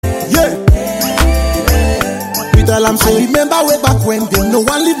tell them say, remember way back when them no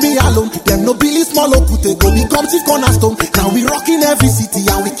one leave me alone. Them no Billy small Okute go become chief cornerstone. Now we rocking every city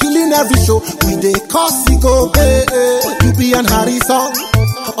and we killing every show. We dey cause it go, you be an Harry song.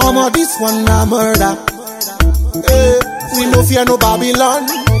 This one na murder. We no fear no Babylon.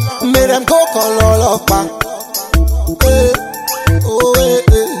 Make them go call all of back.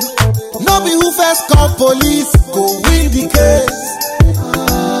 No be who first call police, go win the case.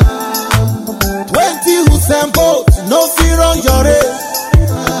 20 who send boat, no fear on your race.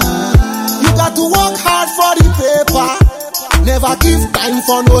 You got to work hard for the paper. Never give time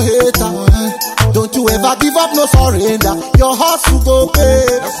for no hater. Don't you ever give up, no surrender. Your hustle go pay,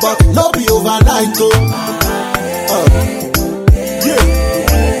 but no be overnight though.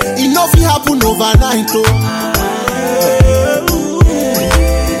 Yeah, enough will happen overnight though.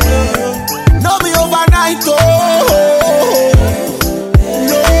 No be overnight though.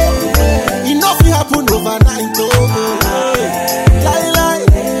 No, enough will happen overnight though. Lie,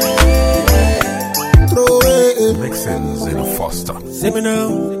 throw it. Makes sense in a foster. See me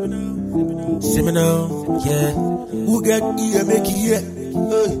now, yeah. Who get ear make it hear?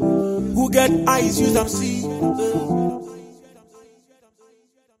 Who get eyes use them see?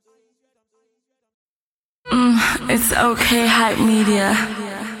 It's okay, hype media.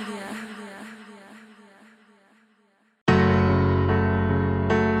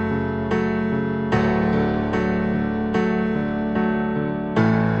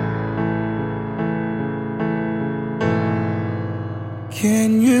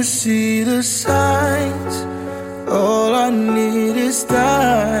 Can you see the signs? All I need is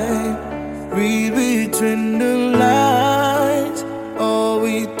time. Read between the lines. All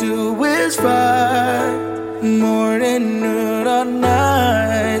we do is fight. Morning, noon, or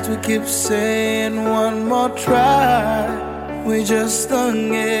night. We keep saying one more try. We just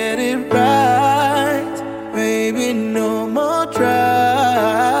don't get it right. Maybe no more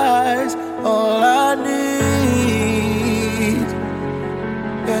tries. All I need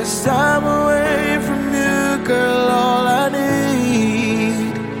is time away from you, girl. All I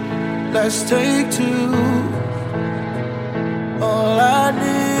need. Let's take two. All I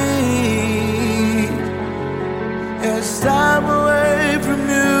need is time away from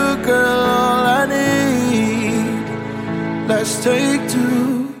you, girl. All I need. Let's take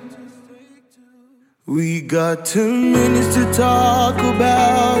two. We got 2 minutes to talk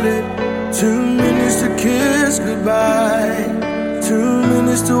about it. 2 minutes to kiss goodbye. 2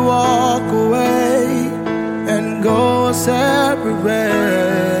 minutes to walk away and go our separate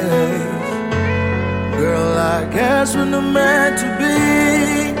ways. Girl, I guess we're not meant to be.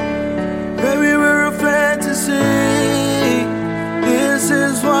 Maybe we're a fantasy. This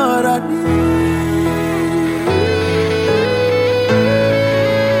is what I need.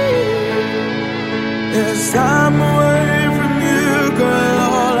 It's time away from you, girl.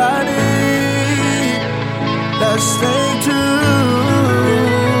 All I need. Let's stay tuned.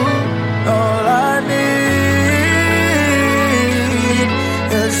 All I need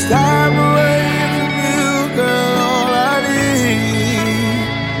is time away from you, girl. All I need.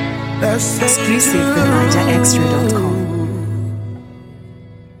 Let's stay exclusive at NigerExtra.com.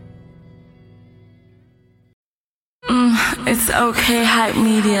 It's okay, hype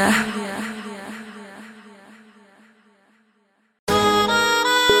media.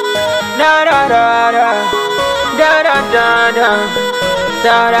 Da da da da, da da da da,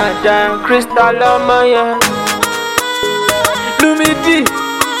 da da da. Crystal Loma, yeah. Lumidi,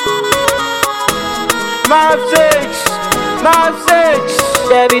 my six,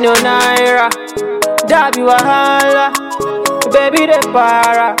 baby no naira, Dabi wahala, baby de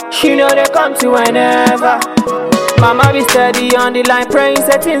para. She know they come to whenever. Mama be steady on the line, praying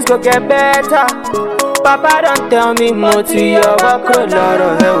that things go get better. Papa don't tell me more to your work a lot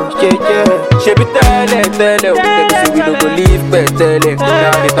of hell, yeah. She be tell it, we don't believe better.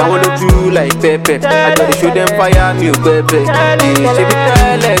 Now they can hold you like Pepe. I gotta show them fire, me, baby. She be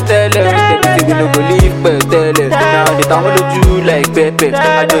tell it, we don't believe better. Now they can hold you like Pepe.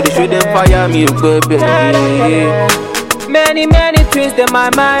 I gotta show them fire, me, baby. Many things in my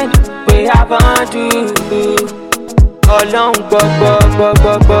mind we haven't do. Along, go.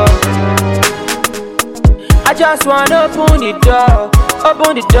 I just wanna open the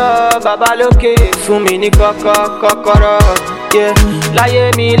door, Baba Loke, fún mi ní kọ́kọ́rọ́, yeah. Láyé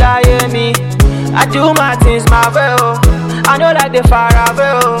mi, I do my things my way, oh. I know like they far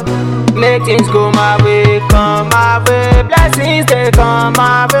away, oh. Make things go my way, come my way. Blessings they come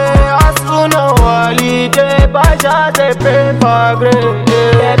my way. Hustle no holiday, but just they pray for grace,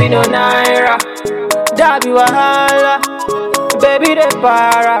 yeah. Baby no naira, Dabi wahala. Baby, they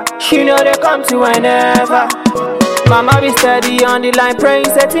para. She know they come to whenever. Mama be steady on the line, praying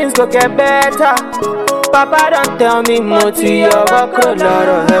say things go get better. Papa don't tell me more to your work, a lot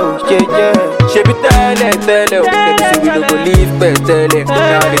of hell, yeah. She be tell it, they say we don't believe, but tell it.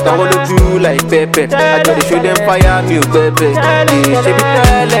 Now they don't want to do like Pepe. I gotta show them fire, me, baby. She be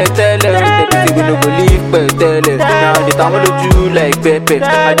tell it, they say we don't believe, but tell it. Now they don't want to do like Pepe.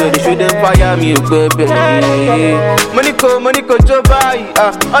 I gotta show them fire, me, baby. Money, Joe buy.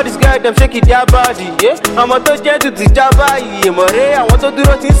 All these guys, them shaking their body, yeah. I'm a touch to the Java, yeah. I want to do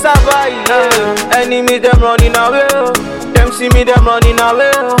it in Savai, yeah. Enemy, them running away, them see me, them running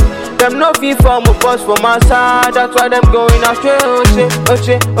away. Them no fee for my boss for my side, that's why them going astray.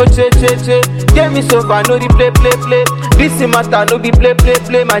 Get me so far, no the play. This is matter, no be play.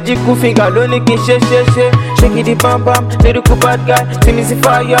 Magic finger, don't need shake. Shake it the bam, little bad guy. See me see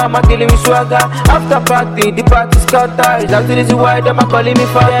fire, I'm killing me swagger. After party, the party scatter. Is after this why them are calling me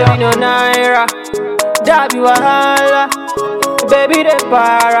father. Baby no naira, Dabi wahala. Baby they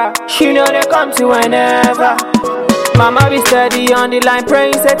para, she know they come to whenever. Mama be steady on the line,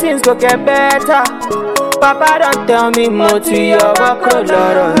 praying say things go get better. Papa don't tell me more to your work, a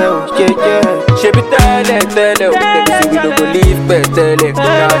lot of hell, yeah. She be tell it, they say we don't believe, but tell it.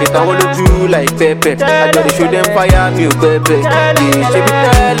 Now they don't want to do like Pepe. I gotta show them fire, me, baby. She be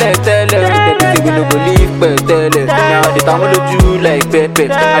tell it, they say we don't believe, but tell it. Now they don't want to do like Pepe.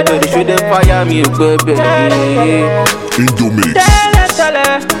 I gotta show them fire, me, baby. Indomix.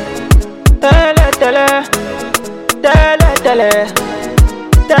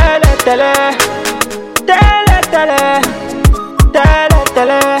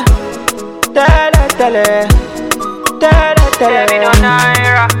 Baby no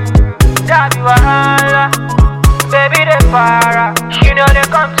naira, Dabi wahala. Baby they para, she know they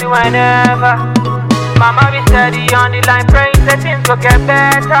come to whenever. Mama be steady on the line, praying say things go get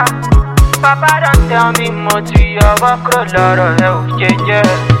better. Papa don't tell me more to your work, a lot of hell, yeah.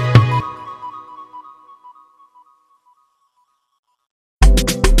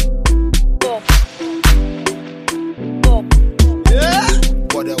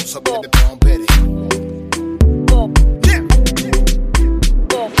 What else up in the brown Betty?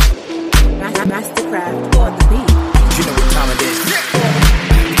 Mastercraft on the beat. You know what time it is.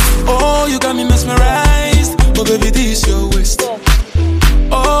 Oh, you got me mesmerized. Oh, baby, this your waist.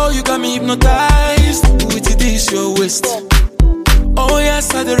 Oh, you got me hypnotized. With this your waist. Oh,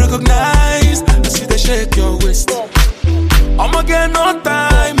 yes, I recognize. I see they shake your waist. I'ma get no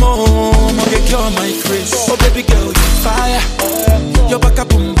time, oh, I'ma get cure my craze. Oh, baby girl, you fire. Your back a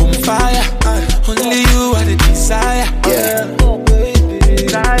boom boom fire. Only you are the desire. Yeah. Oh, baby.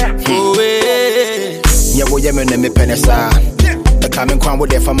 Oh, yes. Yeah, well, yeah, me penesa. The coming crown with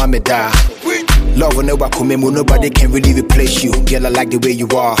there for my da. Love will never come in, nobody can really replace you. Girl, I like the way you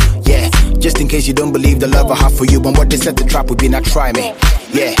are. Yeah, just in case you don't believe the love I have for you, but what they set the trap would be not try me.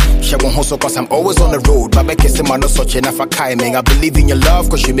 Yeah, she won't hustle cause I'm always on the road. But make it seem I'm not such enough for timing. I believe in your love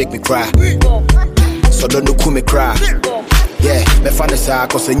cause you make me cry. So don't do cool me cry. Yeah, me find this out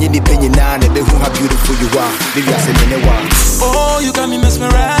cause I need the opinion now and they how beautiful you are. Baby, I say me one. Oh, you got me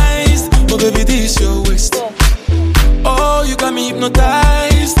mesmerized. Oh, baby, this your waist. Oh, you got me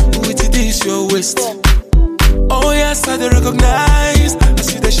hypnotized. With this your waist. Oh, yes, I recognize. I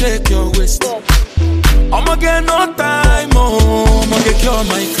see they shake your waist. I'ma get no time, oh, I'ma get cure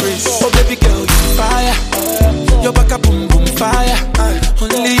my craze. Oh, baby girl, you fire. Your back a boom boom fire.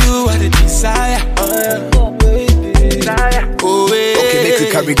 Only you are the desire. Oh, baby. Oh, okay, make you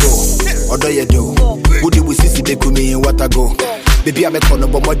carry go. Or do you do? Would you see they come in what I go? Baby, I'm a corner,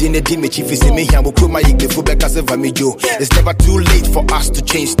 but more than a dim, chief is in me. I'm a crew, my before back as a family. It's never too late for us to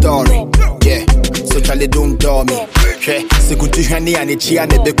change story. Yeah, so Charlie, don't door me. Okay, so good to Honey and it's here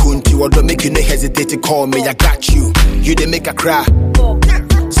and the country. Or don't make you no hesitate to call me. I got you. You didn't make a cry.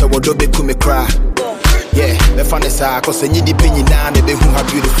 So what don't make me cry. Yeah, me find this out, cause I need the opinion now and they how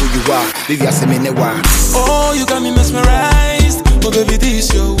beautiful you are. Baby, I say me no one. Oh, you got me mesmerized. Oh, baby,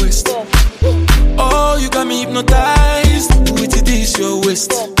 this your waist. Oh, you got me hypnotized. With this your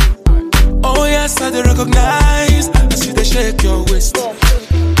waist. Oh, yes, I recognize. I see they shake your waist.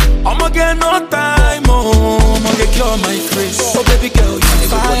 I'ma get no time, oh, I'ma get cure my craze. Oh, baby girl, you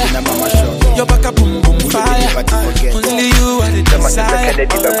fire. Your back a boom boom fire. Only you are the desire.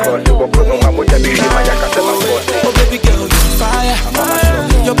 Oh, baby girl, you fire.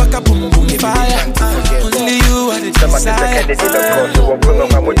 Your back a boom boom fire. Only you are the desire.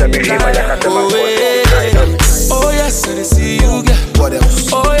 Oh, yes, I see you, girl. What else?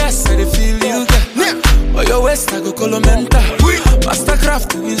 Oh, yes, I feel you, girl. Oh, your waist, I go colomenta.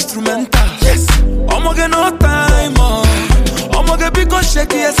 Mastercraft, instrumental. Yes. I'ma get no time, oh. I'ma get big on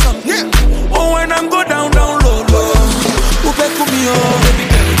shaky or something. Oh, when I'm go down, low.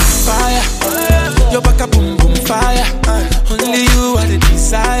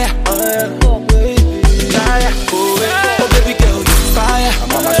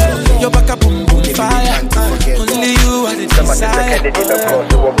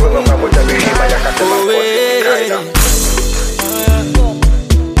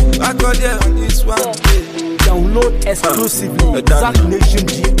 exclusively. Zach Nation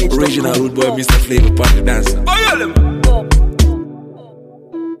GH. Original Rude Boy, Mr. Flavor, Party Dancer.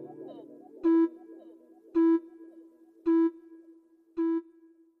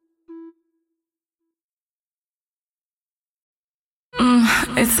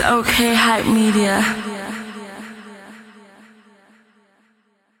 It's okay, hype media.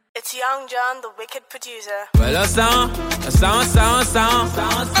 It's Young John, the wicked producer. Well, a sound.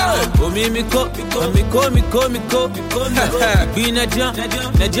 Oh, me go. Be na jam.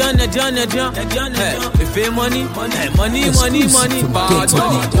 If it money. Bad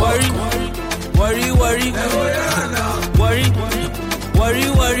worry.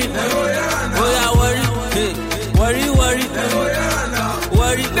 Oh yeah, worry. Hey, worry.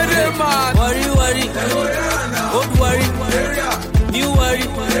 Old worry. New worry.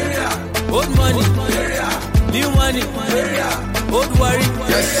 Old money. New money. Old worry.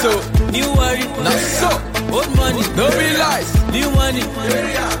 Yes, so. New worry. Not so. Old money. No be lies. New money.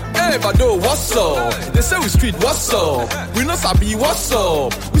 Hey, Bado, what's up? They say we street, what's up? We not sabi, what's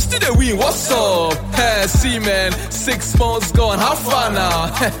up? We still the win, what's up? Hey, see, man, 6 months gone, how far now?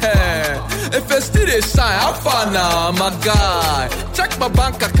 If I still they shine, how far now, my guy? Check my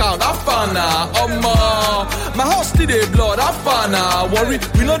bank account, how far now? My house still they blood, how far now? Worry,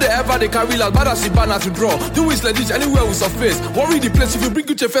 we know they ever they carry like bad as the banner to draw. Do it like this anywhere we surface. Worry the place, if you bring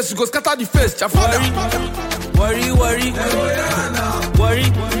Gucci face, you go scatter the face. Worry.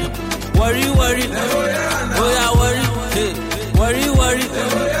 Oh yeah, worry. Hey, worry.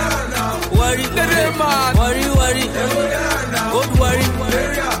 Old worry.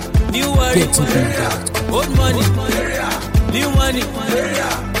 New worry. Old money. New money.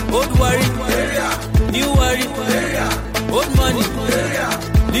 Old worry. New worry. Old money.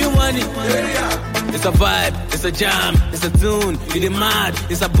 New money. It's a vibe, it's a jam, it's a tune, it's a mad,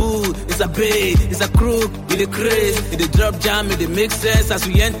 it's a boo, it's a bait, it's a crew, it's a craze, it's a drop jam, it's a make sense. As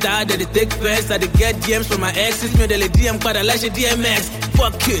we enter, they take first, I get DMs from my exes, me they DM quite a like DMX.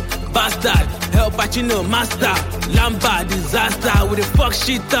 Fuck it, bastard, help Pacino, master, Lamba, disaster, with the fuck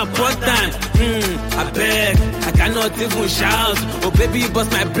shit up one time. I beg, I cannot even shout. Oh baby,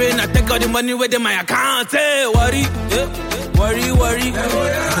 bust my brain, I take all the money within my account. Hey, worry.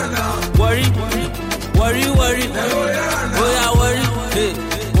 Oh yeah, worry. Hey,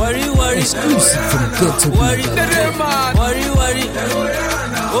 worry. Exclusive from Ghetto Worry.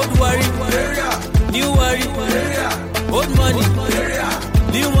 Old worry. New worry. Old money.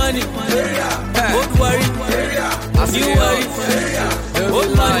 New money. Old worry. New worry.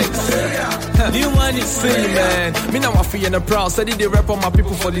 Old money. New money. See, man, me now I feel in the proud. Said they rap on my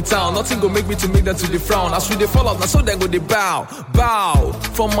people for the town. Nothing go make me to make them to the frown. As we they fall out, now so then go they bow.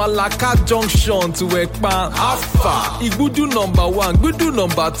 From Malacca Junction to Ekpan. Alpha, Igudu number 1, Gudu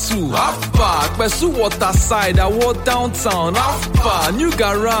number 2. Alpha, Besu water side, I walk downtown. Alpha, New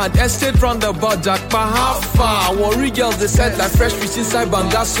Garage, Estate roundabout, Jackpa. Alpha, Worry girls they said like fresh fish inside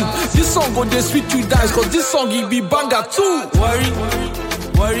Bangasu. This song go they sweet you dice, cause this song it be banger too. Worry.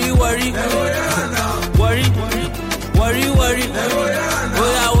 Oh yeah, worry.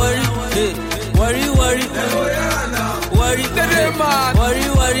 Hey, worry.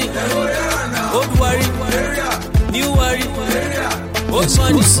 Old worry. New worry. Old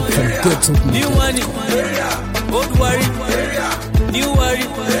money. New money. Old worry. New worry.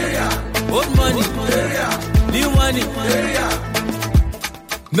 Old money. New money.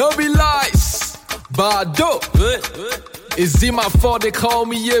 No be lies, Bado. Is it my fault they call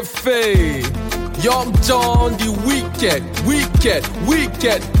me Yefe? Young John, the wicked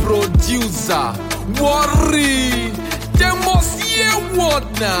producer. Worry, they must hear word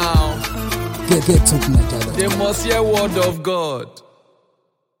now. Get talking like that. They must hear word of God.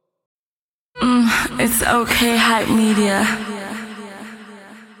 It's okay, hype media.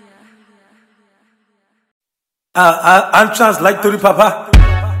 I'll translate to the papa.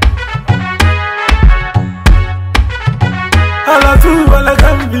 Alla tu alla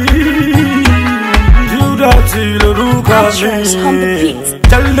gambi Giudati lo rukami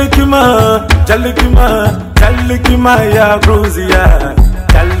Jallikima ya Gruzia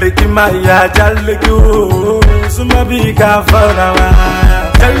Jallikima Sumabiga Farawa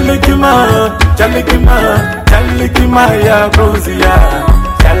Jallikima ya Gruzia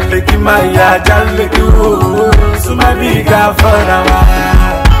Jallikima Sumabiga Farawa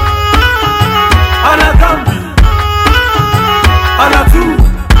Alla gambi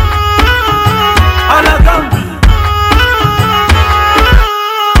Alla gambi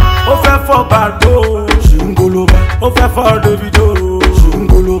Ó fẹ́ fọ́ Bàdó Ṣùngolóba Ó fẹ́ fọ́ Davido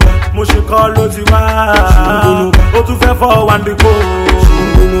Ṣùngolóba Mo ṣe kọ́ ló ti wá Ṣùngolóba Ó tún fẹ́ fọ́ Wandiko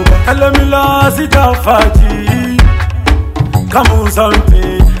Ṣùngolóba Ẹlẹ́mi lọ síta fàájì Come on,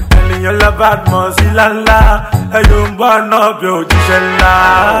 something. And you love bad Mozilla. Hey, you born up your Jella.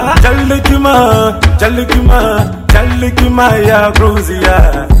 Jalikima, ya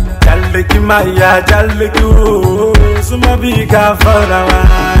Cruzia. Jalikiu, Suma Biga Farawa.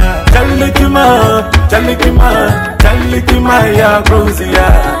 Jalikima, ya Cruzia.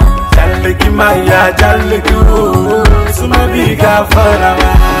 Jalikiu, Suma Biga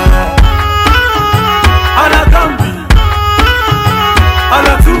Farawa. Ana Gambi,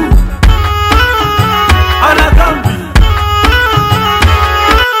 Ana Tu, Ana Gambi.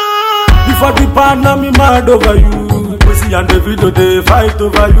 Before the partner me mad over you, Pussy and the video they fight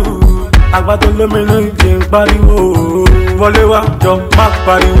over you. Agbatole me no king pariwo, wọlé wá jọ má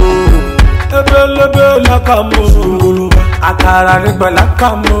pariwo. Ebelebe lakamo, akara nígbà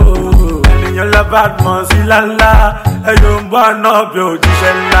lakamo. Ènìyàn la bad man sí lálá, ẹ̀yọ̀ ń bọ̀ náà bí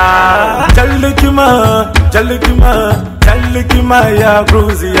òjíṣẹ́ ńlá. Jalikima ya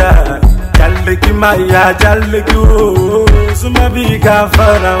Cruzia. Jalikiu, Suma Biga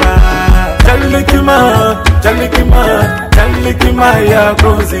Farawa. Jalikima ya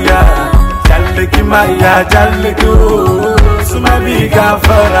Cruzia. Jalikiu, Suma Biga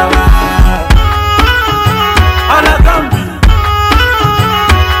Farawa. Ana Gambi,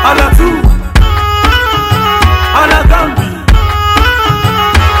 Ana Tu, Ana Gambi.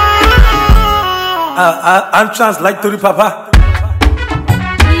 I'm trans like Tori Papa.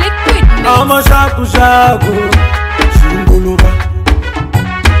 I'm a shaku, Shinguluba.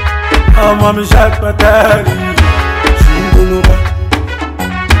 I'm a Mishakatari, Shinguluba.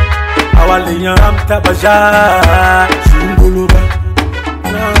 Awaliya Amtabasha, Shinguluba.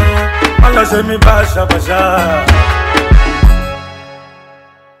 Allah Shemi Basha Basha.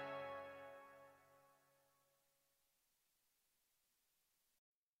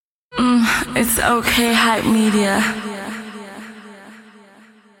 It's okay, hype media.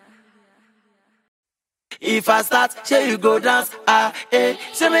 If I start, say you go dance,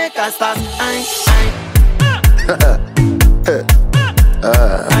 say make I start,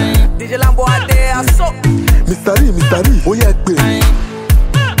 DJ Lambo a day I so. Mr. D, oh yeah, baby.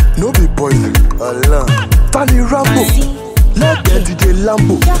 No be poison. Allah. Tani Rambo. Let get DJ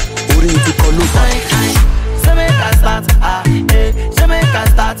Lambo. Ori to Kolo. Say make I start, say make I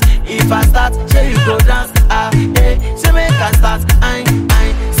start. If I start, say you go dance, say make I start, say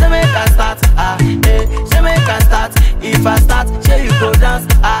make I start, say make I start. If I start, say you go dance,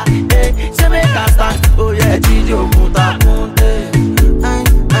 say make I start. Oh yeah, Jijo Punta Punte.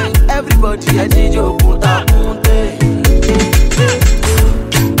 Everybody, yeah, Jijo Punta Punte.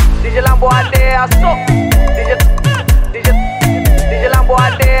 DJ Lambo a day I so. DJ Lambo a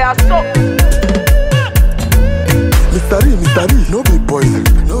day I so. Mr. D, no be poison.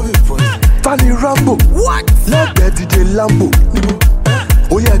 Tani Rambo. What? Let get DJ Lambo.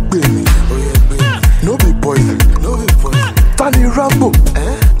 Oh yeah, baby. No be poison. Tani Rambo.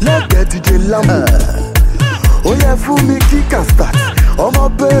 Let get DJ Lambo. Oh yeah, fool me kick and start. I'm a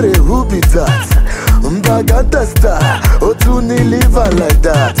berry, who be that? Mbaganta star. Oh, to me liver like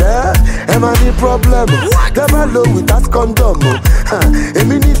that, Am I the problem? Never low with that condom. A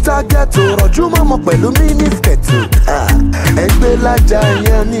mini target to Roju Mama Pelu mini sketch. Egbe la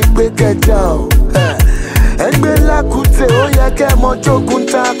jaya ni peke jao. Egbe la kute, oh yeah, ke mojo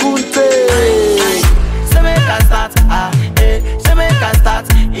kunta kunte. Say make I start, say make I start.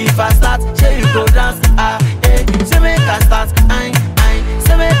 If I start, say you go dance, say make I start,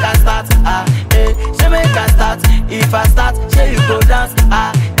 say make I start, say make I start. If I start, say you go dance,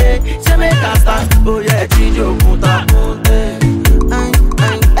 say make I start. Oh yeah, Jijo Punta Punte.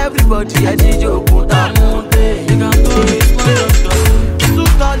 Everybody, yeah, Jijo Punta Punte. You can call me too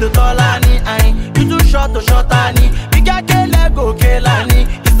tall to tallani, you too short to shortani. You got Kelego Kelani,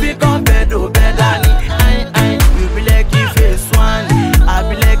 you still come bedo bedani. You be like if face one, I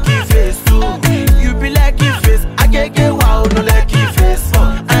be like if face two. You be like if face, I get wow, no like if face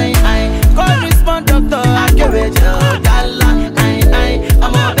four. Call me smart doctor, I get with your gala.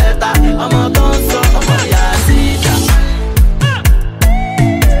 I'm a better, I'm a dancer, I'm a yazida.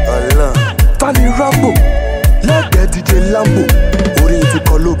 Allah. Tani Rambo. Let get DJ Lambo. Ori to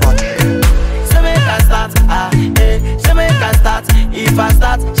Kolo back. Say make I start, say make I start. If I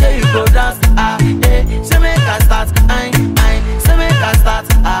start, say you go dance, say make I start, say make I start,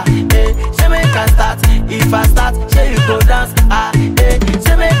 say make I start. If I start, say you go dance,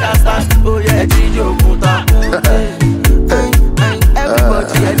 say make I start. Oh yeah, Jijo Punta Punte.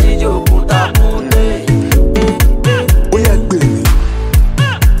 Everybody, yeah, Jijo Punta Punte. Oh yeah, baby.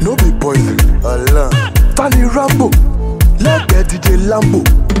 No be poison. Allah. Tani Rambo. Let get DJ Lambo.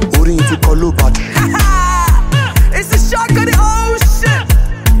 Ori to Kolo back. It's the shark of the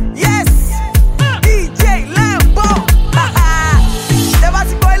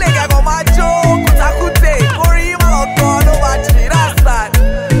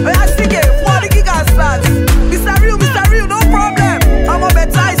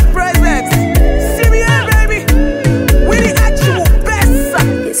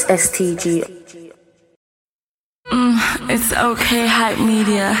STG. It's okay, hype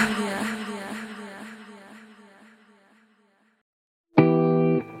media.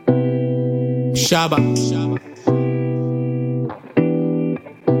 Shaba.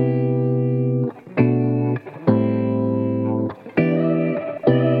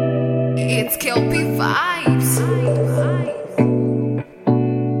 It's Kelpie Vibes.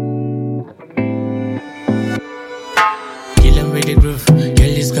 Kill him with the groove,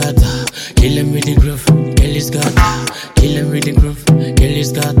 Kelly's got that. Kill him with the groove, Kelly's got that. Kill him with the groove,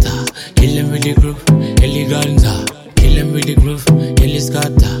 Kelly's got that. Kill him with the groove, Kelly Ganza. Kill him with the groove, Kelly's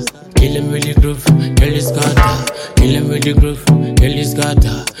got that. Kill him with the groove, Kelly's got that. Kill him with the groove, Kelly's got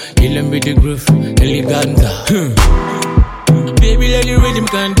that. Kill him with the groove, Kelly Ganza. Baby, let the rhythm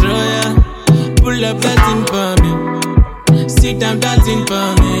control ya. Pull up that thing for me. Sit down that thing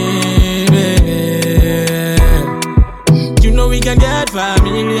for me, baby. You know we can get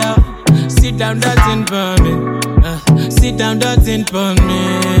familiar. Sit down that thing for me. Sit down that thing for me.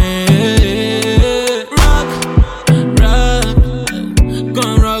 Rock,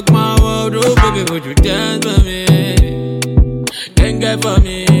 come rock my world, oh baby, would you dance for me? Then get for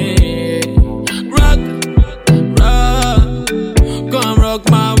me. Rock, come rock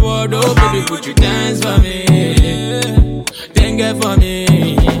my world, oh baby, would you dance for me? Then get for me.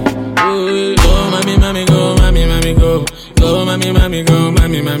 Oh, go, mommy, mommy, go, mommy, mommy, go. Go, mommy, mommy, go,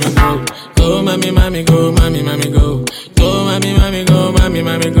 mommy, mommy, go. Go, mommy, mommy, go, mommy, mommy, go. Go, mommy, mommy, go, mommy,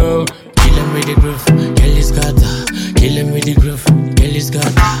 mommy, go. Kill him with the groove, Kelly's got that. Kill him with the groove, Kelly's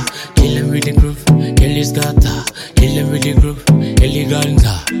got that. Kill him with the groove, Kelly's got that. Kill him with the groove, Kelly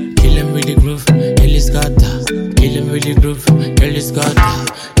Ganza. Kill him with the groove, Kelly's got that. Kill him with the groove, Kelly's got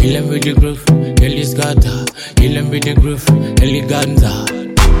that. Kill him with the groove, Kelly's got that. Kill him with the groove, Kelly Ganza.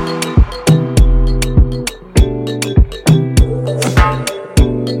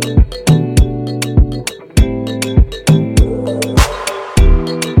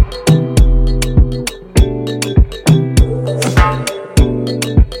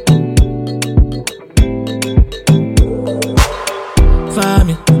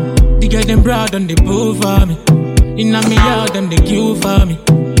 Broad on the pool for me. Inna me yard and the queue for me.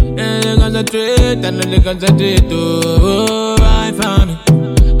 And they concentrate and they concentrate. Oh, I for me.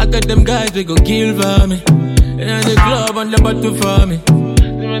 I got them guys we go kill for me. And the club on the bottle for me.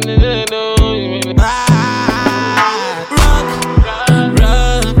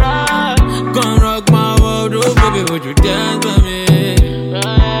 Rock, come rock my world, oh baby, would you dance for me?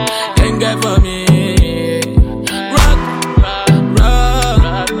 Then get for me.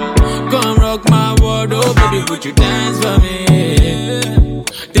 Oh baby, would you dance for me?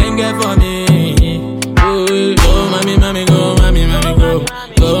 Then get for me. Oh, go, mommy, mommy, go, mommy, mommy, go.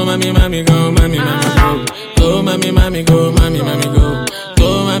 Go, mommy, mommy, go, mommy, mommy, go. Go, mommy, mommy, go, mommy, mommy, go.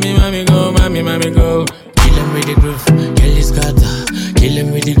 Go, mommy, mommy, go, mommy, mommy, go. Kill him with the groove, Kelly's got that. Kill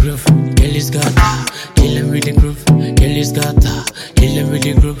him with the groove, Kelly's got that. Kill him with the groove, Kelly's got that. Kill him with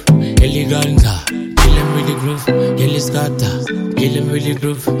the groove, Kelly Ganza. Kill him with the groove, Kelly's got that. Kill him with the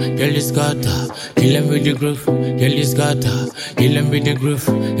groove, Kelly's got that. Kill him with the groove, Kelly's got that. Kill him with the groove,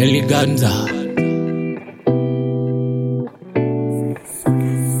 Kelly Ganza.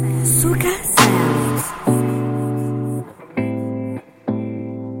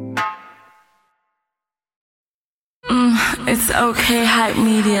 It's okay, hype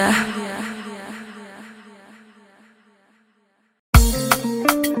media.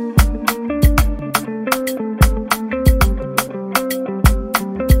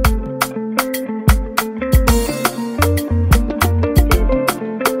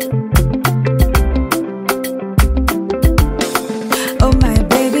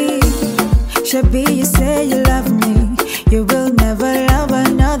 Shabby, you say you love me. You will never love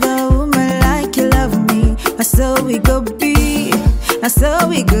another woman like you love me. I saw we go be, I saw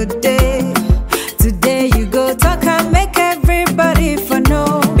we go day. Today you go talk and make everybody for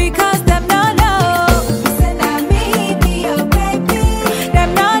know. Because them no know. Say that me be your baby.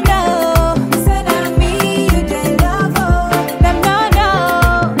 Them no know. Say that me you they love. Them no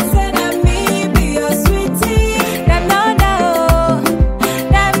know. Say that me be your sweetie. Them no know.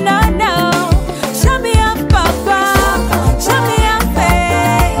 Them no know. Show me up, Papa. Show me up,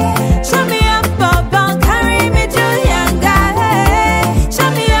 hey. Show me up, Papa. Carry me to Yanga, hey. Show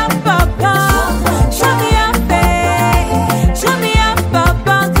me up, Papa. Show me up, hey. Show me up,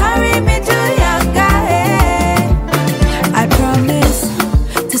 Papa. Carry me to Yanga, hey. I promise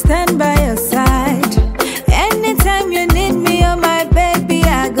to stand by your side. Anytime you need me, oh my baby,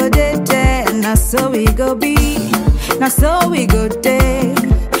 I go there. Now so we go be. Now so we go there.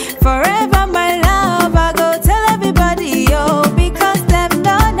 Forever my love, I go tell everybody, yo, because them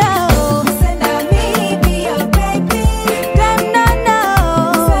no know.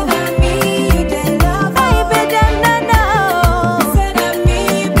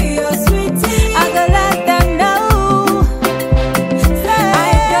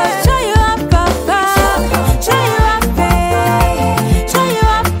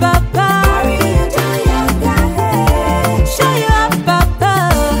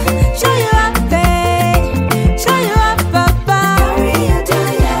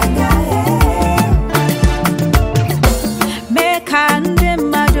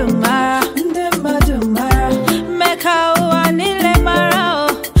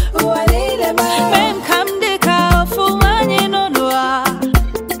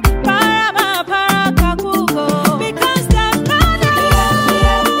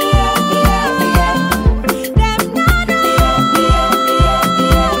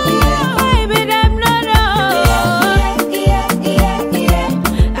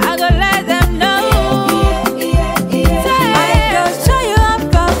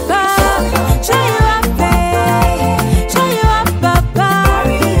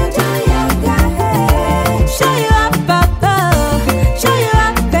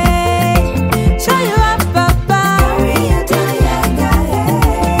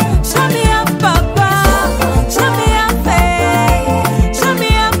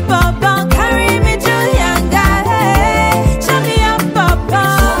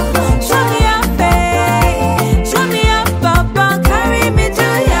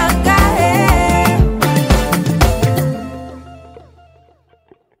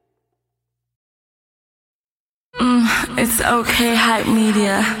 It's okay, hype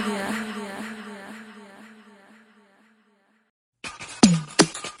media.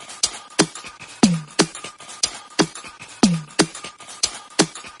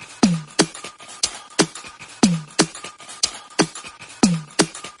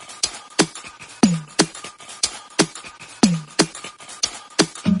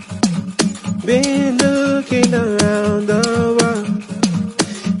 Been looking around the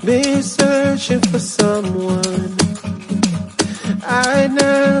world, been searching for someone. I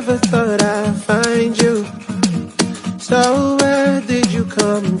never thought I'd find you. So where did you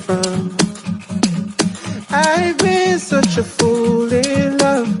come from? I've been such a fool in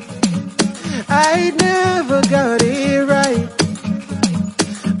love. I never got it right,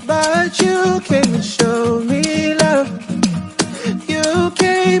 but you came and showed me love. You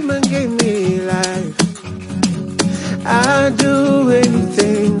came and gave me life. I'd do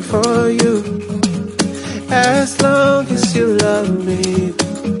anything for you, as long as you love me.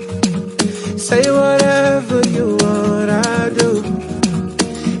 Say whatever you want, I do,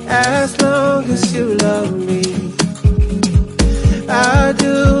 as long as you love me. I'd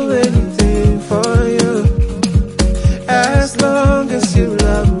do anything for you, as long as you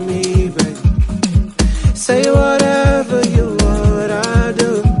love me, baby. Say whatever you want, I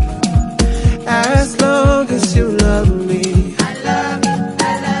do, as long as you love me. I love you,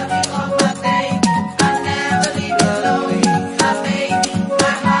 oh my baby. I'll never leave you alone. My baby,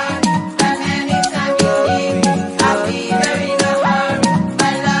 my heart, and anytime you need me, I'll be there in a hurry.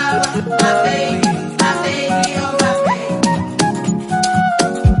 My lover, my baby, oh my baby.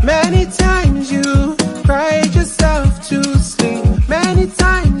 Many times you cried yourself to sleep. Many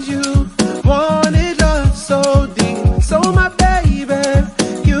times you wanted love so deep. So my baby,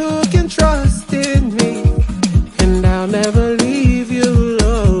 you can trust in me, and I'll never leave you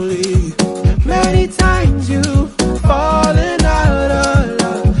lonely. Many times you fallen out of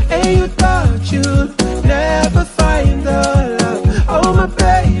love, and you thought you'd never find the love. Oh my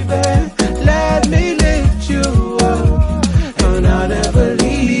baby, let me lift you up, and I'll never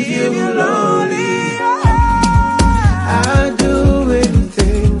leave you lonely. I'd do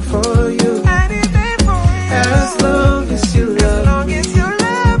anything for you, as long as you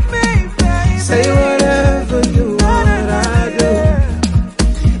love me. Say whatever you want, I do,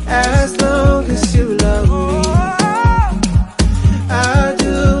 as long as you love me. I'd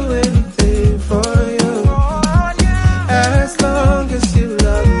do anything for you, as long as you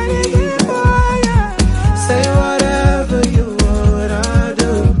love me. Say whatever you want, I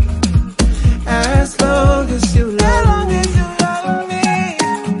do, as long as you love me.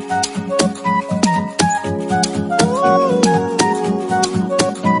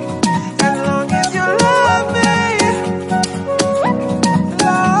 As long as you love me,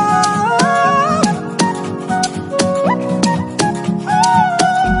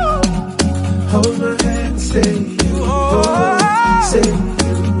 hold my hand, say you go, say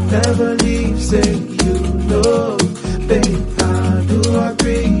you never leave, say you know, babe, how do I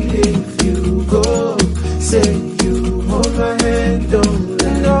breathe if you go? Say you hold my hand, don't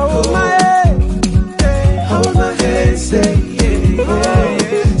let go. Hold my hand, say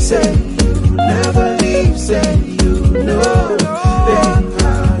yeah, say you never leave, say you know, babe,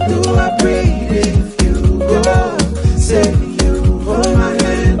 how do I breathe if you go? Say you hold my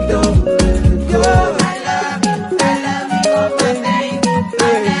hand, don't let go. I love you, oh my baby.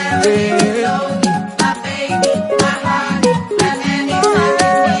 I'll never leave you lonely. My baby, my heart, and anytime you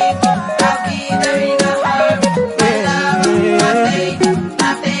need me, I'll be there in a hurry. My lover, my baby,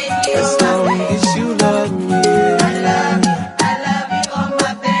 As oh my long baby. as you love me. I love you, oh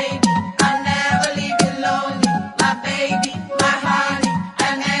my baby. I'll never leave you lonely. My baby, my honey,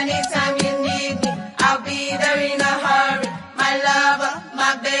 and anytime you need me, I'll be there in a hurry. My lover,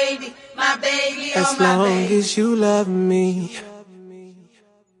 my baby, oh As my long baby. as you love me.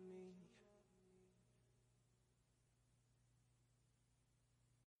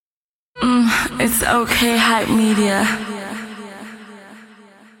 It's okay, hype media.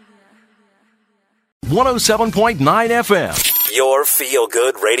 107.9 FM, your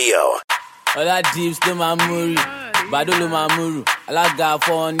feel-good radio. Ọlá dips ló máa múrù, Bàdó ló máa múrù, alága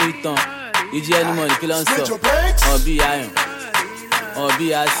fọ́ nìtàn, ìjì ẹni mọ̀ ní kí ló ń sọ, ọ̀bí ayọ̀, ọ̀bí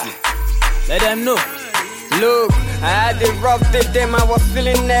àṣì. Let them know. Look, I had a rough day, then I was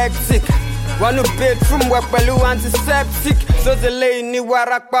feeling hectic. One bedroom work pẹ̀lú antiseptic. So the lay ni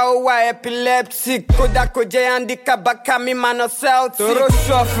warapa o wa epileptic. Koda koje andi kabaka mi mano Celtic. Toro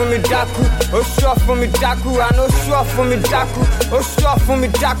sure for me daku, oh sure for me daku, I no sure for me daku, oh sure for me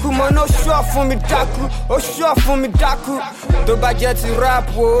daku, mo no sure for me daku, oh sure for me daku. To budget rap,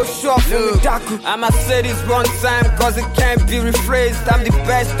 oh sure for me daku. I'ma say this one time cause it can't be rephrased. I'm the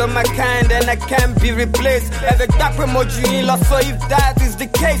best of my kind and I can't be replaced. Ever dakwe moju in lost, so if that is the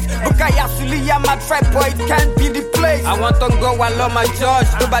case, Bukayasuli I'm a tripod, it can't be the place. I want to go, I love my judge.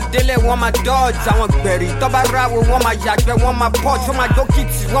 To badele want my dodge. I want berry, to barawo want my yagbe, want my porch, want my go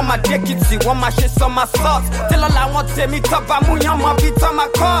kitty, want my dick kitty, want my shit on my sauce. Tell all I want to me top I'm on my beat on my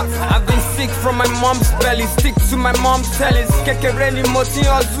cars. I've been sick from my mom's belly, stick to my mom's telling. Keke reni moti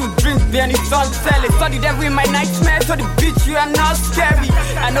ozu, drink beer and it's on telly. Study that with my nightmares, so the bitch you are not scary.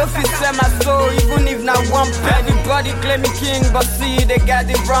 I know if you sell my soul, even if not one penny. Anybody claim me king, but see they got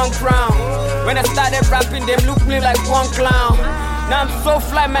the wrong crown. When I started rapping, they look me like one clown. Now I'm so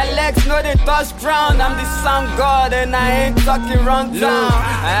fly, my legs know they touch ground. I'm the sound god and I ain't talking wrong down.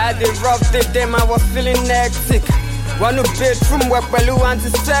 I had a rough day, then I was feeling hectic. One bedroom work pẹ̀lú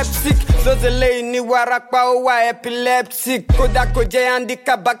antiseptic. So the lay ni warapa o wa epileptic. Koda koje andi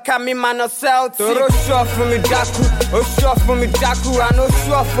kabaka mi mano Celtic. Toro sure for me daku, oh sure for me daku, I no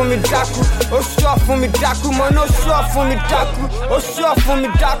sure for me daku, oh sure for me daku, mo no sure for me daku, oh sure for me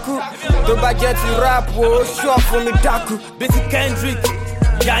daku. To budget rap, oh sure for me daku. Busy Kendrick,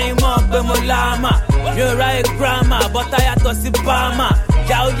 yayin mo pe mo lama. Mi ò ráyè grammar, but I yàtọ̀ sí Bama.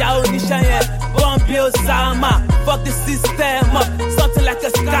 Yao níṣẹ́ yẹn, Bombi Osama. Fuck the system up, something like a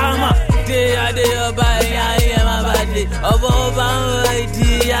scammer. Day I am a body. Over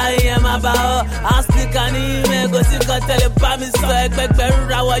I am about. I'm still canny, me go see can tell about me so expect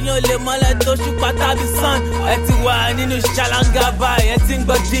better when you le mole to shoot patabi son. Eti nínú shalanga buy, eting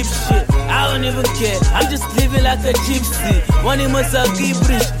but deep shit. I don't even care, I'm just living like a gypsy. One in most of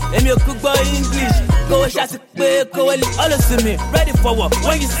Gibrish, and you cook boy English. Go shot pay, go all see me. Ready for what?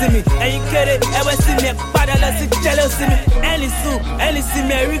 When you see me, and you get it, ever see me, padala jealousy me, any see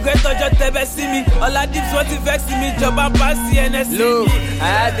me, I regret or just ever see me. All I did was to vex me, job and pass CNS. Look, I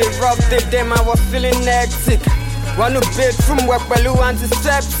had a rough day, then I was feeling hectic. One bedroom work pẹ̀lú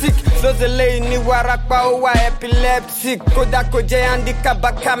antiseptic. So the lay ni warapa o wa epileptic. Koda koje andi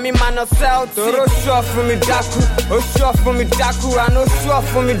kabaka mi mano Celtic. Toro sure for me daku, oh sure for me daku, I no sure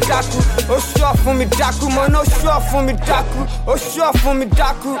for me daku, oh sure for me daku, mo no sure for me daku, oh sure for me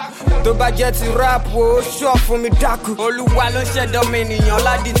daku. To budget rap, oh sure for me daku. Olúwa ló ṣẹ̀dá mi ènìyàn,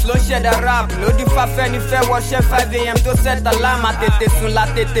 ládìs ló ṣẹ̀dá rap. Lódì fàfẹ́ ni fẹ́ wọṣẹ́ 5 AM tó set alarm. Àtètè sùn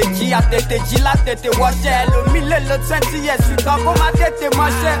látètè jí, àtètè jí látètè wọṣẹ́. Ẹlòmílẹ̀ lo 20 years we can go my tete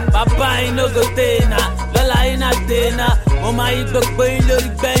moshe. Papa ino go tena, lola ina tena. Mama igbogbo lórí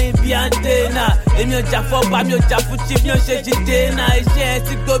gbẹ̀yìn bí antena. Èmi ò jà fọ́ba, mi ò jà fún chief, mi ò ṣe jìdéna. Iṣẹ́ ẹ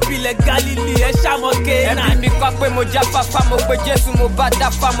ti gbóbi lẹ̀ Galilee, ẹ ṣàmọ̀ kéèna. Ẹbí mi kọ́ pé mo já fáfá, mo pe Jésù, mo bá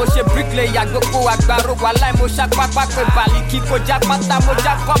dáfá. Mo ṣe bricklayer, gbogbo àgbàro wà láì mo ṣàpápá pé bàlíkì kò já pátá. Mo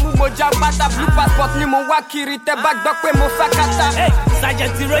já fọ́mú, mo já pátá. Blue passport ni mo wá kiri, tẹ́ bá gbọ́ pé mo fẹ́ kátá.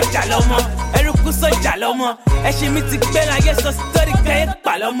 Sergeant Roja lọ́mọ, eruku sọ́jà lọ́mọ. Ẹṣin mi ti gbé láyé sọ sítórí kẹ́yẹ́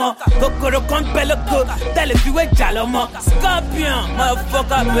pa lọ́mọ. Kòkòrò kan bẹ́ lóko, tẹ́lẹ̀ fi wé jà lọ́mọ. Scorpion,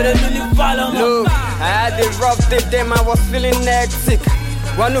 motherfucker, bẹ̀rẹ̀ mi ní fà lọ́mọ. Look, I had a rough day, then I was feeling hectic.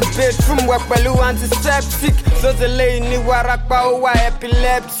 One bedroom work pẹ̀lú antiseptic. So the lay ni warapa o wa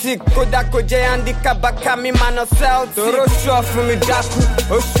epileptic. Koda koje andi kabaka mi mano Celtic. Toro sure for me daku,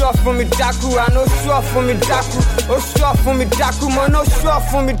 oh sure for me daku, I no sure for me daku, oh sure for me daku, mo no sure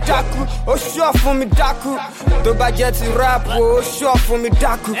for me daku, oh sure for me daku. To budget rap, oh sure for me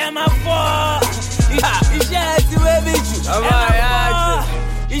daku. Emma for, iṣẹ́ ti wé mi jù.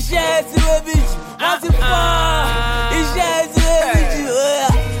 Iṣẹ́ ti wé mi jù. Wọ́n ti fọ́, iṣẹ́ ti wé mi jù.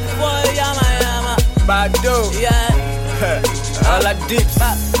 Fọ́ yama. Bado, yeah. All I dips.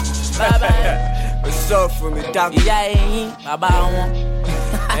 What's up for me, daku? Ìyá ẹ̀yìn, bàbá wọn.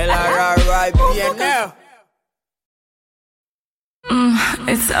 LRRIBNL.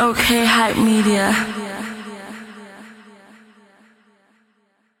 It's okay, hype media.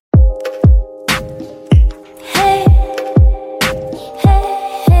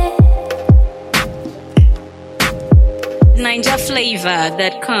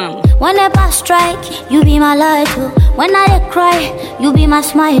 NinjaFlavor.com. Whenever I strike, you be my light, oh. When I cry, you be my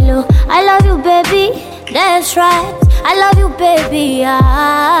smile, oh. I love you, baby, that's right. I love you, baby,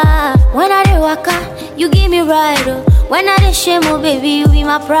 ah. When I waka, you give me ride, oh. When I shame, oh, baby, you be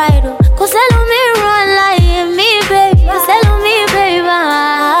my pride, oh. Cause I love me run like me, baby. Cause I love me, baby,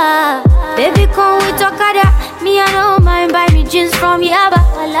 ah. Baby, come we talk about me, I don't mind, buy me jeans from Yaba.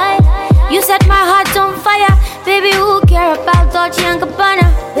 You You set my heart on fire. Baby, who care about Dolce and Gabbana?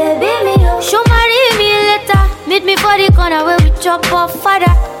 Baby, me show marry me later. Meet me for the corner where we chop off father.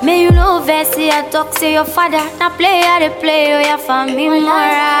 May you know Vessi, I talk say your father. Now play how they play, oh yeah, for me more.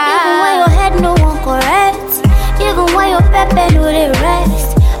 Even when your head no one correct, even when your pepe no they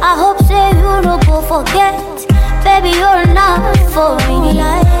rest. I hope say you don't go forget. Baby, you're not for me.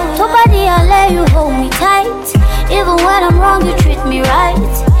 To body, I let you hold me tight. Even when I'm wrong, you treat me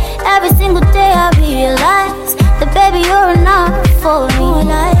right. Every single day I realize that baby, you're not for me.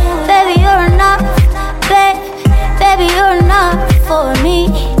 Baby, you're not, baby, you're not for me.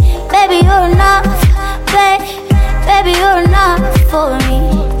 Baby, you're not, baby, you're not for me.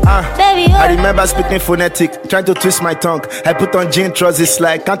 Baby, I remember speaking phonetic, trying to twist my tongue. I put on jean trousers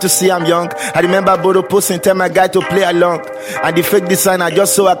like, can't you see I'm young? I remember Bodo posting, tell my guy to play along. And the fake designer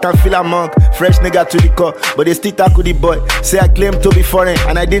just so I can feel among. Fresh nigga to the core, but they still tackle the boy. Say I claim to be foreign,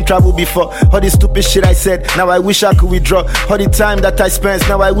 and I didn't travel before. All the stupid shit I said, now I wish I could withdraw. All the time that I spent,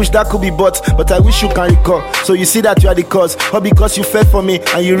 now I wish that could be bought. But I wish you can recall. So you see that you are the cause. Or because you fell for me,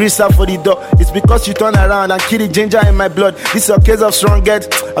 and you reached out for the door. It's because you turn around and kill the ginger in my blood. This is a case of strong head.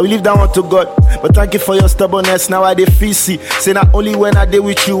 I will leave that one to God. But thank you for your stubbornness. Now I dey feel see. Say not only when I dey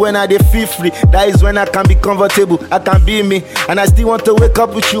with you, when I dey feel free. That is when I can be comfortable, I can be me. And I still want to wake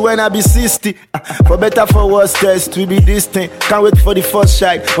up with you when I be 60. For better, for worse, test we be this thing. Can't wait for the first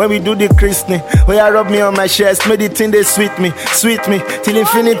shine when we do the christening. When you rub me on my chest, made the thing they sweet me till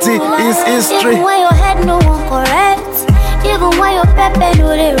infinity is history. Even when your head no one correct, even when your pepe no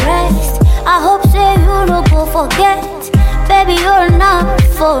they rest. I hope say you don't go forget. Baby, you're not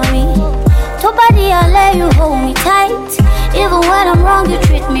for me. To body, I let you hold me tight. Even when I'm wrong, you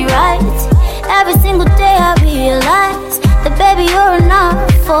treat me right. Every single day I realize that baby, you're not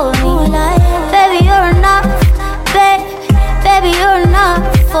for me. Baby, you're not, baby, you're not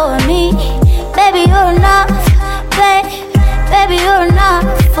for me. Baby, you're not, baby, you're not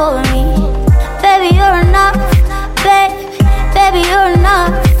for me. Baby, you're not, baby, you're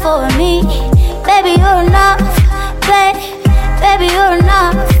not for me. Baby, you're not, baby, you're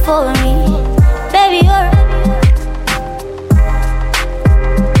not for me. Baby, you're.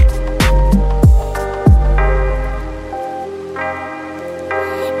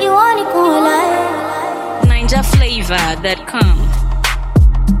 You want it cool like NinjaFlavor.com.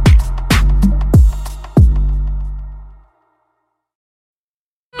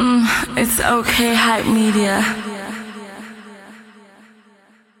 It's okay, hype media.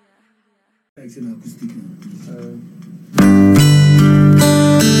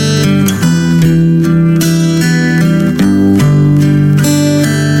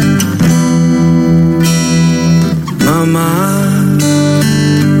 Mama,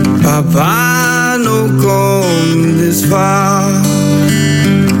 Papa, no come this far.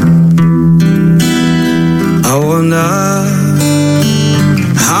 I wonder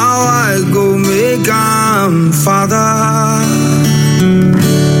how I go make father.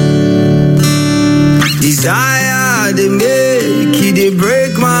 Desire they make it, they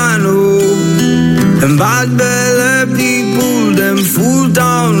break man, oh. And bad belly people, them fool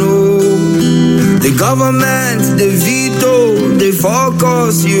down, oh. The government, the veto, they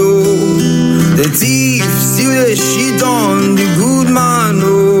focus you. The thief still they shit on the good man,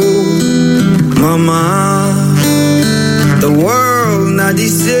 oh. Mama, the world not the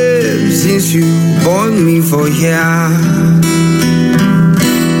same since you born me for here.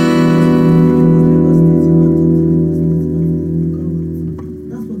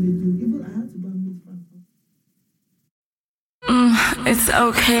 It's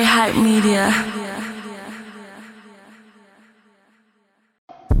okay, hype media.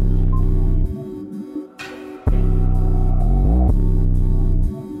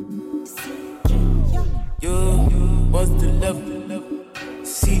 What's the level?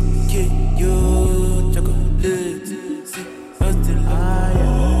 CK, yo, chocolate. What's the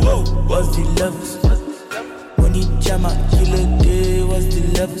level? What's the levels? When you jam out, kill a day. What's the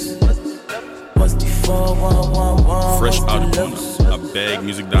levels? What's the 411? Fresh out of books,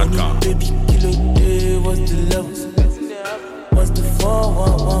 abagmusic.com. Baby, kill a day. What's the levels? What's the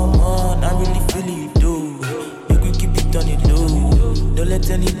 411? I really feel you do. You could keep it on it low. Don't let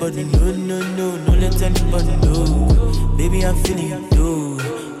anybody know, no, don't let anybody know. Baby, I'm feeling you too.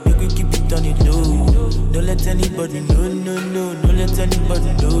 You could keep it on it low. Don't let anybody know, no, don't let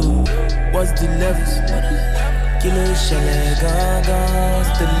anybody know. What's the levels? Kilo shale gaga,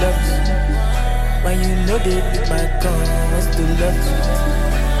 what's the levels? When you know they pick my gun, what's the levels?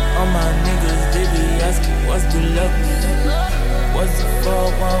 All my niggas, they be asking, what's the levels? What's the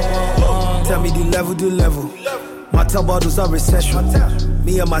 411? Tell me the level. My top bottles are recession.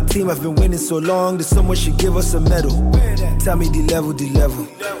 Me and my team have been winning so long that someone should give us a medal. Tell me the level.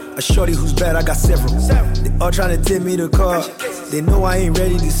 A shorty who's bad, I got several. They all trying to take me to court. They know I ain't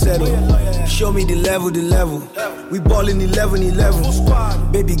ready to settle. Show me the level. We ballin'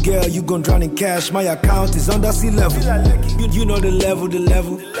 11. Baby girl, you gon' drown in cash. My account is under sea level. You know the level.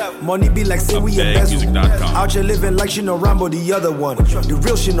 Money be like say we embezzle. Out here living like she no Rambo, the other one. The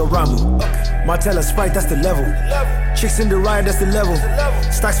real shit no Rambo. Martella Sprite, that's the level. Chicks in the ride, that's the level.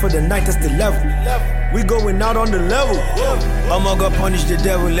 Stacks for the night, that's the level. We going out on the level. I'ma go punish the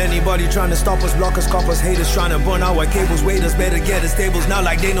devil. Anybody trying to stop us, block us, cop us, haters trying to burn our cables. Waiters better get us tables now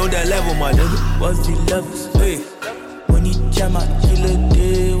like they know that level, my nigga. What's the levels? Hey. When you jam out, kill a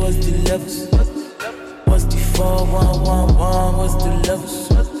day, what's the levels? What's the 4111? What's the levels?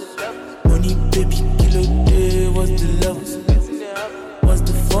 When you baby, kill a day, what's the levels? What's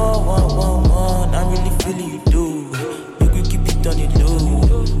the 4111? I'm really feeling you do. You can keep it on it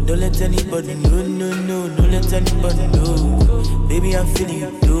low. Don't let anybody know, no. Don't let anybody know. Baby, I'm feeling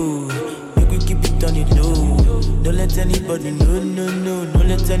you do. You can keep it on it low. Don't let anybody know, no. Don't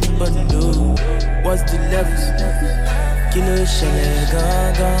let anybody know. What's the levels? Kilo shell,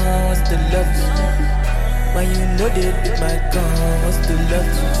 gun, what's the levels? When you know they beat my gun, what's the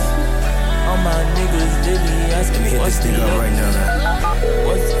levels? All my niggas, they be asking me what's the levels? Right now.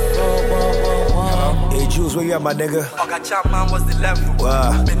 What's the 411? Hey Jules, where you at, my nigga? I got chop, man, what's the level?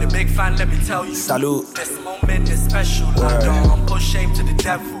 Wow. Been a big fan, let me tell you. Salute. This moment is special. Like, don't put shame to the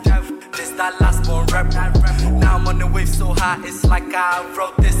devil. This that last born rap. Now I'm on the wave so high, it's like I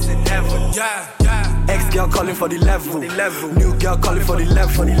wrote this in heaven. Yeah. Ex-girl calling for the level. New girl calling for the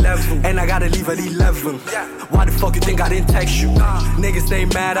level. And I gotta leave at 11. Why the fuck you think I didn't text you? Niggas stay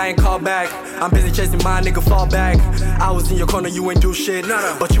mad, I ain't call back. I'm busy chasing my nigga, fall back. I was in your corner, you ain't do shit.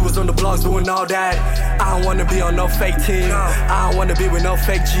 But you was on the blogs doing all that. I don't wanna be on no fake team. I don't wanna be with no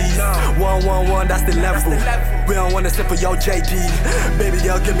fake G's. 111, that's the level. We don't wanna sip for your JD. Baby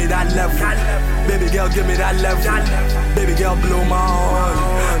girl, give me that level. Baby girl, give me that level. Baby girl, blow my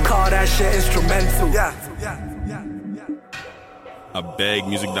horn. Call that shit instrumental.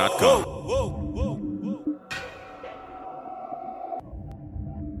 abegmusic.com.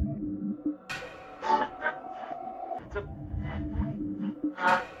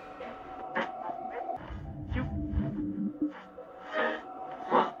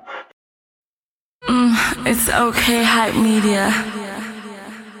 It's okay, hype media.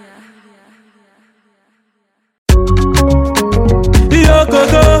 Yo,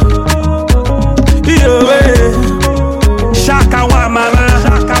 Coco. Yo, Shaka wa mama.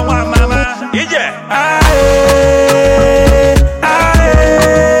 Yeah. Aye.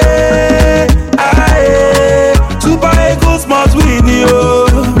 Super Eagles must win, yo.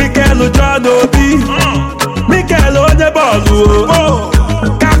 Mikel John Obi. Mikel Onyebalu.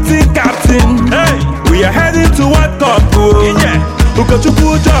 Captain. Hey. We are heading to World Cup.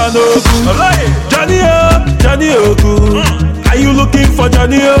 Ukochukwu John Ogu. Johnny Ogu. Are you looking for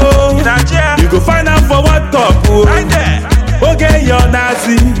Johnny O? You go find out for World Cup. Okay, you're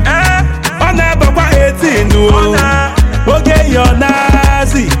Nazi. On a Papa 18. Okay, you're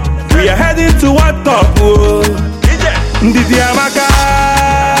Nazi. We are heading to World Cup. Ndidi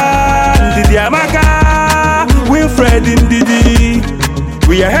Amaka. Wilfred Ndidi.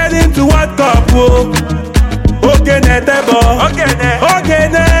 We are heading to World Cup. Okay, Netebo. Okay,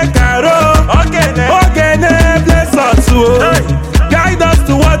 Karo. Okay, bless us. Guide us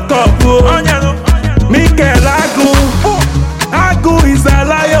to World Cup. Mikel Agu is a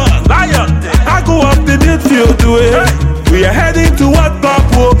lion. Agu of the midfield. We are heading to World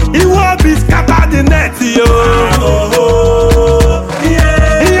Cup. He won't be scattered the net, yo. He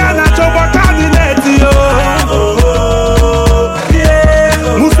and a chopper the net, yo.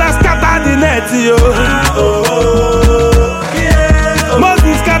 Musa scattered the net, yo.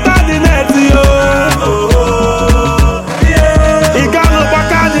 Moses scattered the net, yo. He got no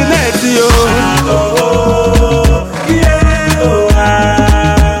back at the net, yo.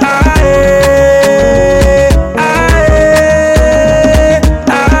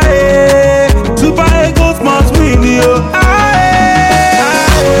 Super Eagles must win, yo.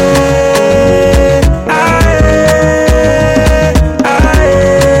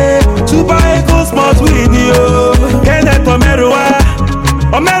 Super Eagles must win, yo. Kenneth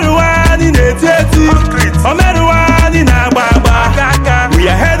Omeruwa ni Netieti. Omeruwa ni Nagbagba. We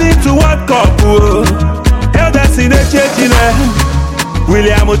are heading to World Cup. Elders in Echechile.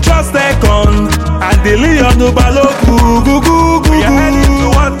 William Trostekon and the Leon Balogu. We are heading to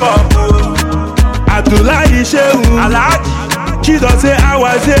World Cup. Abdullahi Shehu Alhaji Chidose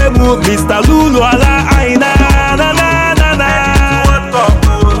Awazemu Mr. Lulu Ala Aina. World Cup.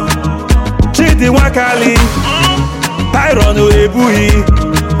 David Wakali, Tyron Ebuhi,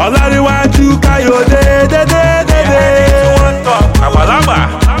 Olariwaju Kayode,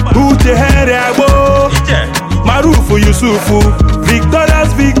 Uche Henry Agbo, Marufu Yusufu,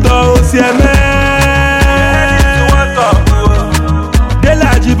 Victorious Victor Osieme,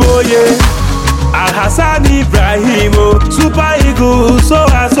 Delaji Boye, Al-Hassan Ibrahim, Super Eagles,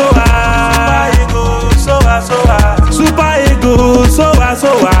 Soa, Super Eagles, Soa,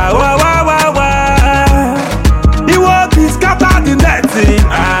 wa. He won't be scattered the net. He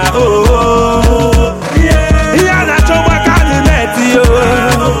had a trouble the net.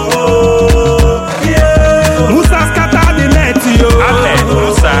 Musa scattered the net. Ahmed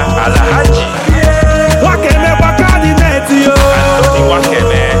Musa Alhaji. Wakeme waka the net. Anthony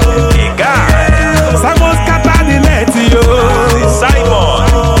Wakeme. Iga. Simon scattered the net. Simon.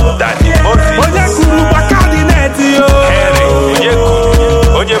 Daddy Moses. Onyekuru waka the net. Henry Onyekuru.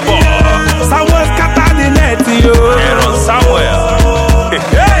 Onyebo. Samuel scattered the net. Aaron Samuel.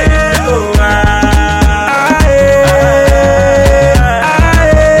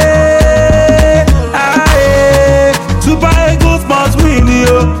 Super Eagles must win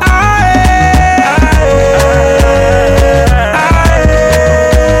you.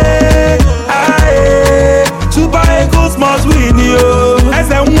 Super Eagles must win you.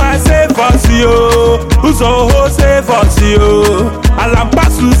 SNY save us you. Uzoho save us you.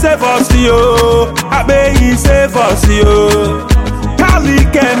 Alampasu save us you. Abeyi save us you. Kali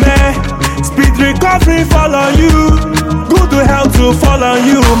Keme, speed recovery fall on you. Good health to fall on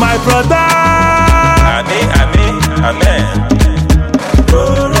you, my brother. Amen.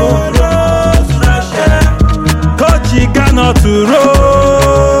 Coach Igano to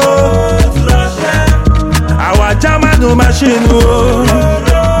roll. Our German machine.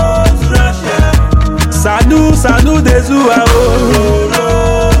 Sanu Dezua.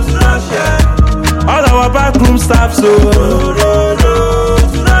 All our backroom staff.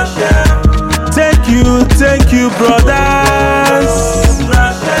 Thank you, brothers.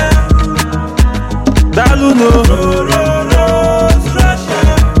 Daluno,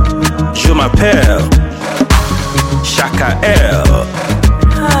 Je m'appelle Shaka L.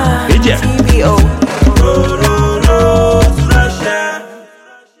 TVO.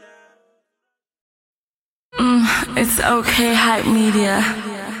 It's okay, hype media.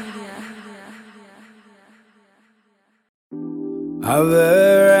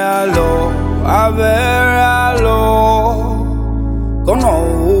 Avera kono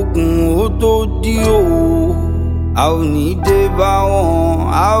okun o to di o a ò ní dé bá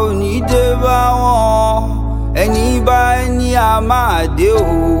wọn ẹni bá ẹni a máa dé o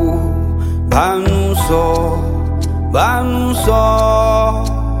bánú sọ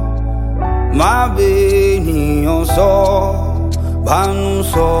má bẹ ènìyàn sọ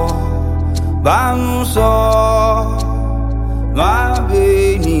bánú sọ má bẹ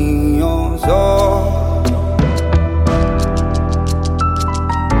ènìyàn sọ.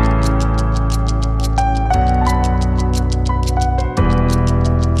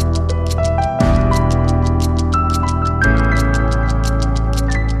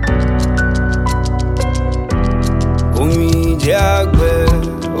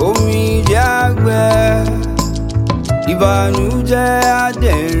 Omi jágbẹ́ ìbànújẹ́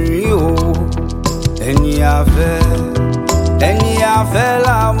adẹ̀rín o ẹni afẹ́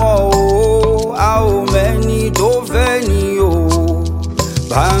lámọ̀ o a ò mẹ́ni tó fẹ́ ni o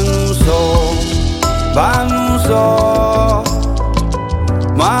bánú sọ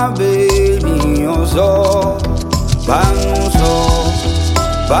má bẹ ènìyàn sọ bánú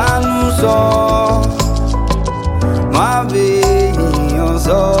sọ má bẹ ènìyàn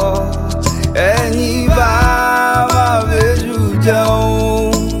sọ ẹni bá má bẹjú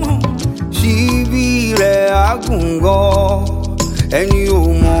jẹun síbí rẹ̀ agùn gan ẹni ò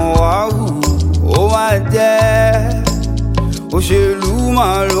mọ̀ wáhù ó má jẹ́ òṣèlú mà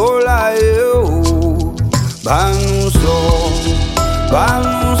ló láyé o bánú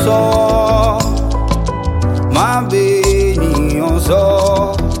sọ má bẹ ènìyàn sọ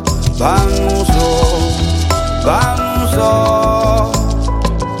bánú sọ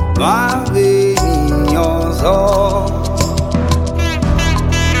má bẹ ènìyàn sọ.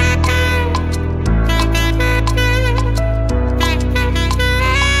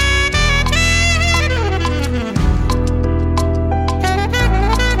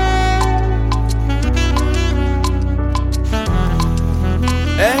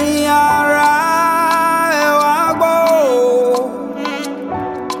 Ẹ̀yin ará ẹ wá gbọ́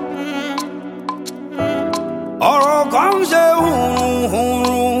ọ̀rọ̀ kan ṣe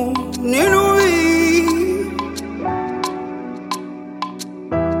hùrùhùrù nínú yìí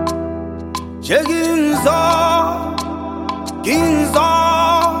Ginzo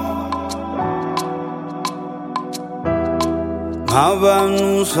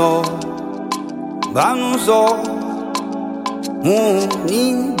Banuso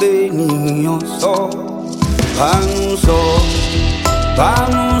Muni benioso Banuso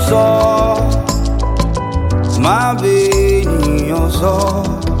Ma benioso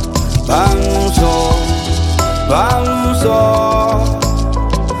Banuso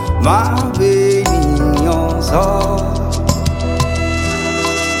Ma benioso.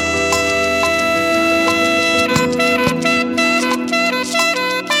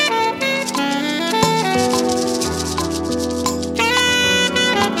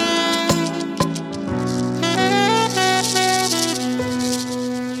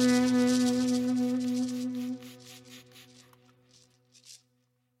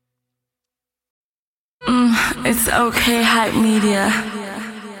 It's okay, hype media.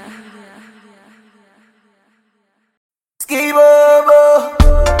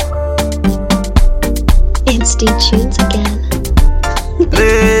 Instant tunes again.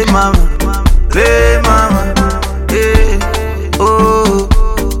 Hey mama, yeah, oh,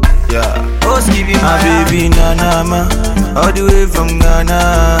 yeah. Oh, Skippy, my baby Nana, all the way from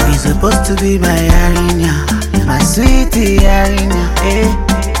Ghana. He's supposed to be my arena, my sweetie arena, eh.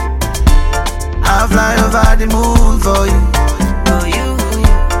 I'll fly over the moon for you,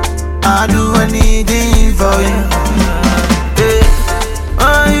 I'll do anything for you, eh.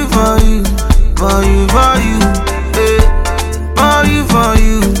 For you, for you, for you, eh. For you, for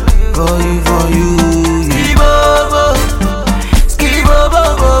you, for you, for you. Skibobo, skibobo,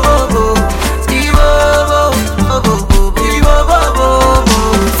 bobo, skibobo, bobo, skibobo.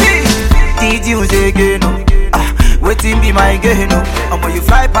 See, did you say again? Waiting be my game, no. And when you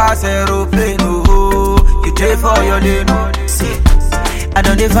fly past aeroplane, oh, you pay for your day, no. See, I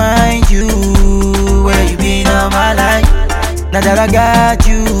don't define you, where you been all my life. Now that I got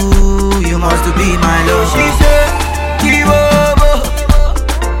you, you must be my love. She said, Skibobo,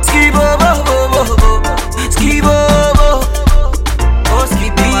 skibobo, skibobo, oh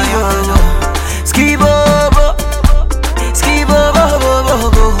skibobo, skibobo, skibobo,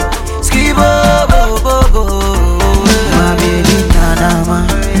 skibobo. My baby Nana,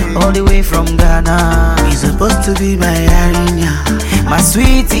 all the way from Ghana. He's supposed to be my arena, my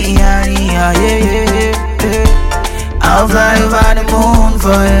sweetie arena, yeah. I'll fly over the moon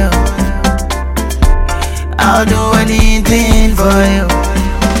for you, I'll do anything for you.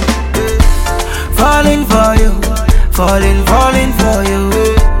 Falling for you, falling for you,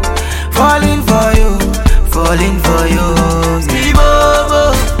 falling for you, falling for you. Skibobo,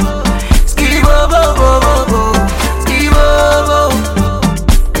 skibobo, skibobo,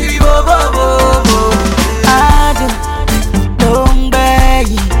 skibobo. I don't beg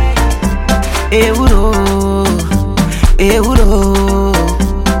you,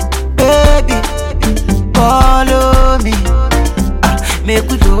 baby, follow me, make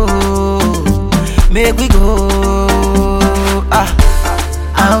we go,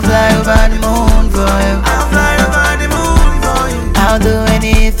 I'll fly over the moon for you, I'll do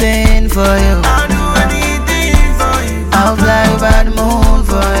anything for you, I'll fly over the moon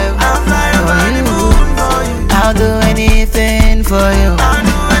for you, I'll do anything for you.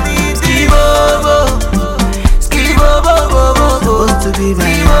 Supposed to be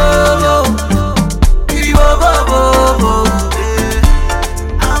my love.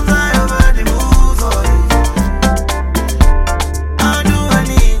 I'll fly over the moon for you, I'll do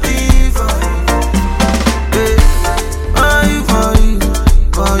anything for you, for you, for you,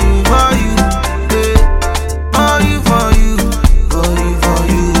 for you, for you, for you, for you, for you, for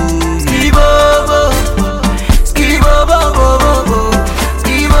you. Skibobo, skibobo,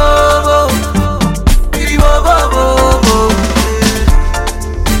 skibobo, skibobo.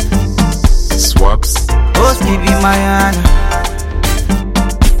 Skippy Mayana,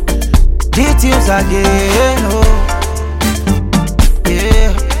 details again, oh,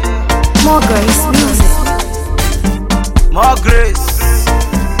 yeah. More grace music. More grace.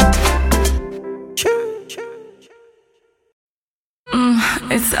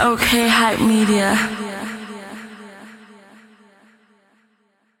 It's okay, hype media.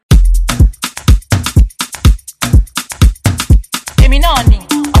 Èmi náà ni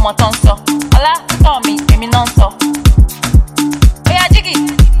ọmọ tó ń sọ, ọlá tọ̀ mí, èmi náà ń sọ. Oya Jiggy.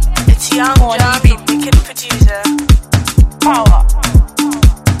 It's Young John, the wicked producer. Power.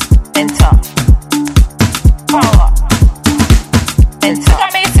 Enter. Power. Enter.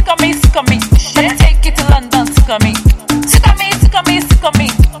 Sick of me. Let me take you to London, sick of me. Sick of me.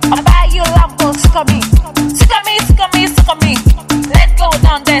 I'll buy you a Lambo, sick of me. Sick of me. Let's go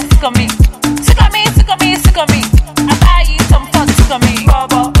down there, sick of me.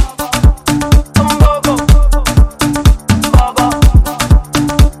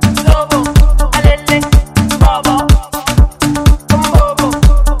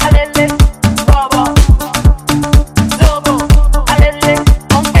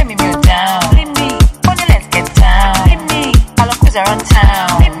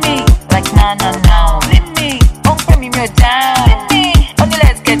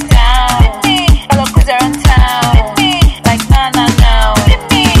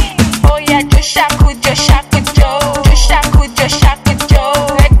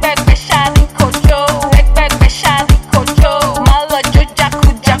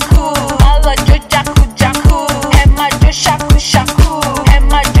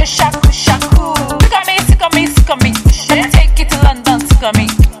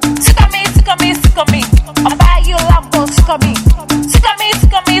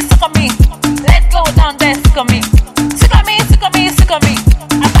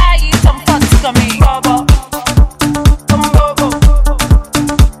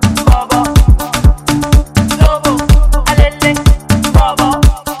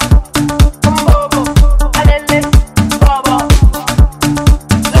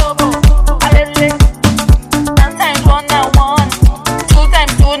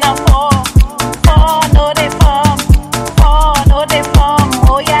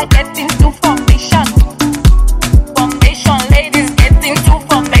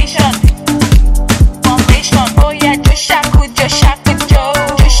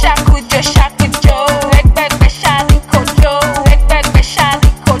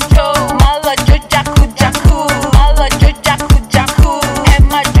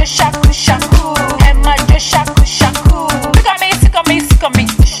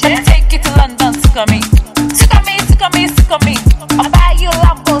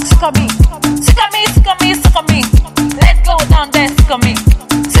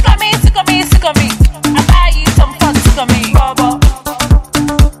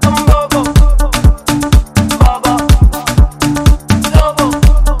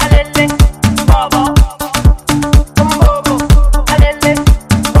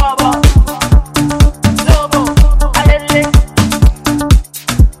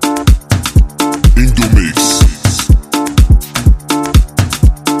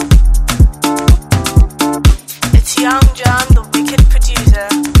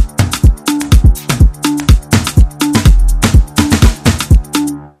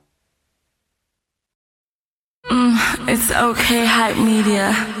 It's okay, hype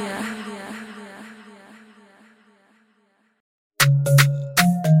media.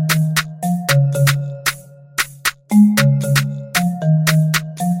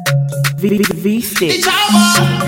 V-Stick.